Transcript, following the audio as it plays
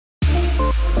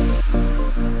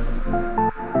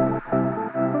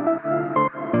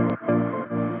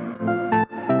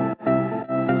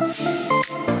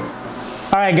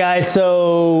right, guys,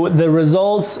 so the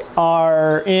results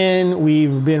are in.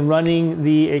 We've been running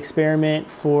the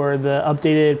experiment for the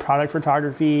updated product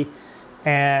photography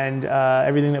and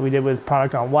everything that we did with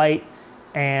product on white.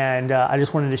 And I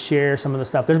just wanted to share some of the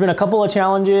stuff. There's been a couple of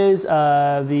challenges.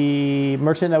 The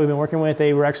merchant that we've been working with,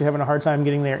 they were actually having a hard time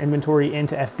getting their inventory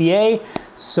into FBA.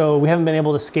 So we haven't been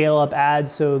able to scale up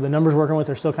ads. So the numbers we're working with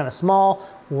are still kind of small.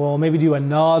 We'll maybe do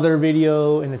another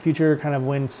video in the future, kind of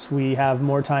once we have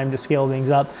more time to scale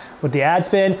things up with the ad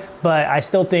spend. But I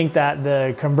still think that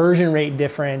the conversion rate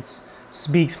difference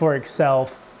speaks for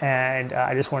itself. And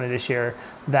I just wanted to share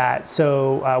that.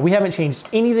 So we haven't changed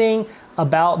anything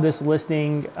about this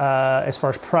listing as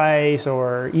far as price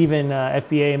or even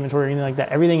FBA inventory or anything like that.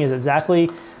 Everything is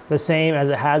exactly the same as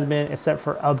it has been, except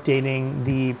for updating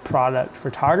the product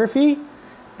photography.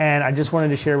 And I just wanted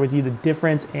to share with you the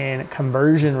difference in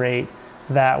conversion rate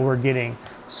that we're getting.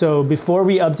 So before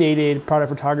we updated product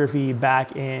photography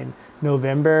back in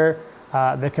November,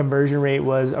 the conversion rate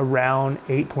was around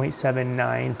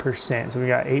 8.79%. So we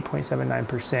got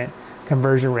 8.79%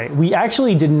 conversion rate. We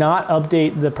actually did not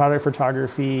update the product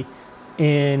photography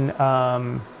in,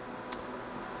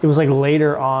 it was like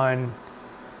later on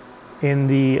in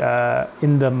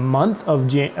the month of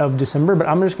December, but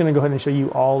I'm just gonna go ahead and show you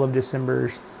all of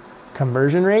December's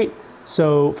conversion rate.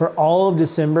 So for all of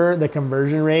December, the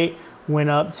conversion rate went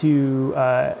up to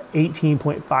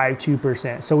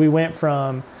 18.52%. So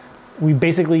we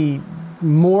basically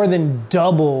more than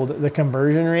doubled the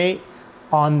conversion rate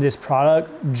on this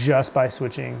product just by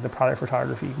switching the product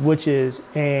photography, which is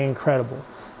incredible.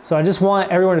 So I just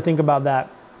want everyone to think about that.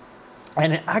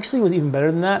 And it actually was even better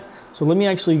than that. So let me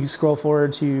actually scroll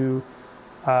forward to,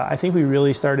 I think we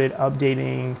really started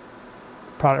updating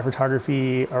product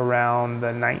photography around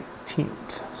the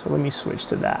 19th. So let me switch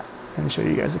to that and show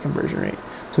you guys the conversion rate.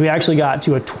 So we actually got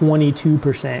to a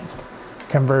 22%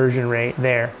 conversion rate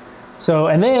there. So,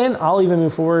 and then I'll even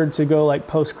move forward to go like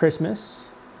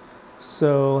post-Christmas.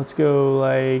 So let's go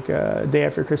like day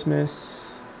after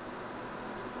Christmas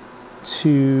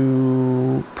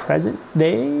to present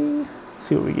day. Let's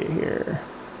see what we get here.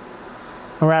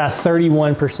 We're at a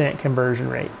 31% conversion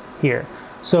rate here.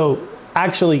 So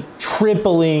actually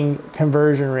tripling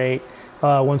conversion rate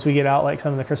once we get out like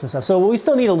some of the Christmas stuff. So we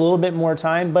still need a little bit more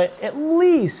time, but at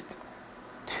least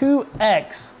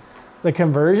 2x the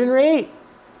conversion rate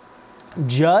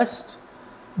just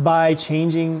by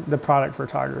changing the product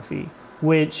photography,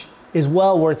 which is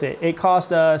well worth it. It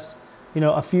cost us,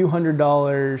 a few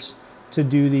 $100s to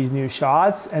do these new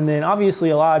shots. And then obviously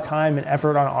a lot of time and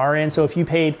effort on our end. So if you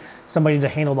paid somebody to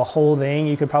handle the whole thing,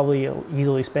 you could probably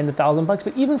easily spend $1,000 bucks.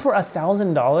 But even for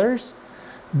 $1,000,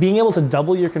 being able to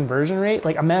double your conversion rate,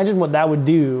 like imagine what that would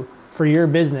do for your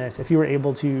business if you were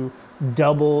able to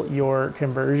double your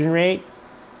conversion rate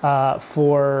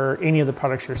for any of the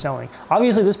products you're selling.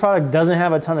 Obviously, this product doesn't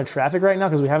have a ton of traffic right now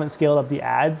because we haven't scaled up the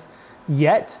ads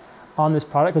yet on this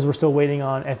product because we're still waiting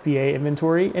on FBA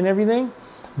inventory and everything.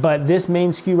 But this main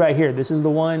SKU right here, this is the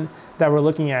one that we're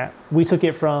looking at. We took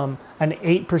it from an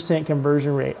 8%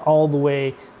 conversion rate all the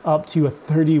way up to a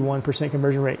 31%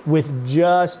 conversion rate with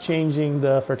just changing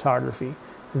the photography.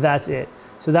 That's it.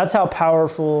 So that's how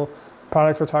powerful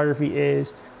product photography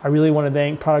is. I really want to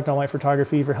thank Product on White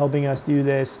Photography for helping us do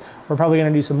this. We're probably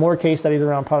going to do some more case studies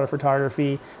around product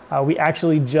photography. We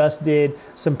actually just did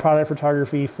some product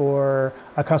photography for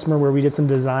a customer where we did some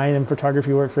design and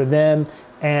photography work for them,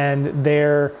 and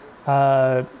their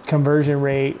conversion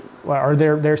rate, or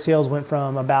their sales went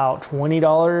from about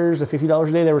 $20 to $50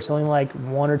 a day. They were selling like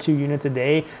 1 or 2 units a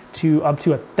day to up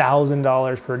to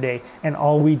 $1,000 per day. And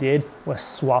all we did was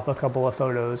swap a couple of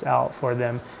photos out for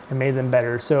them and made them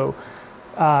better. So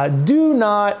do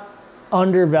not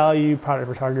undervalue product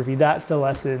photography. That's the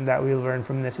lesson that we learned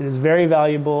from this. It is very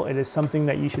valuable. It is something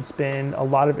that you should spend a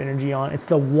lot of energy on. It's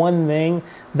the one thing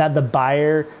that the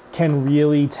buyer can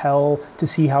really tell to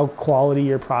see how quality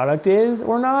your product is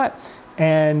or not.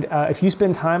 And if you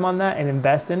spend time on that and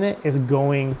invest in it, it's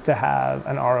going to have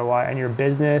an ROI on your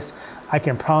business. I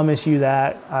can promise you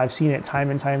that. I've seen it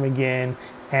time and time again.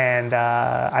 And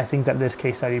I think that this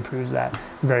case study proves that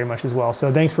very much as well.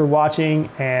 So thanks for watching,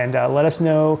 and let us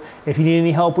know if you need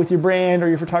any help with your brand or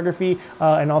your photography,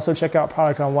 and also check out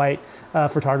Product on White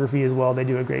Photography as well. They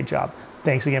do a great job.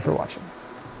 Thanks again for watching.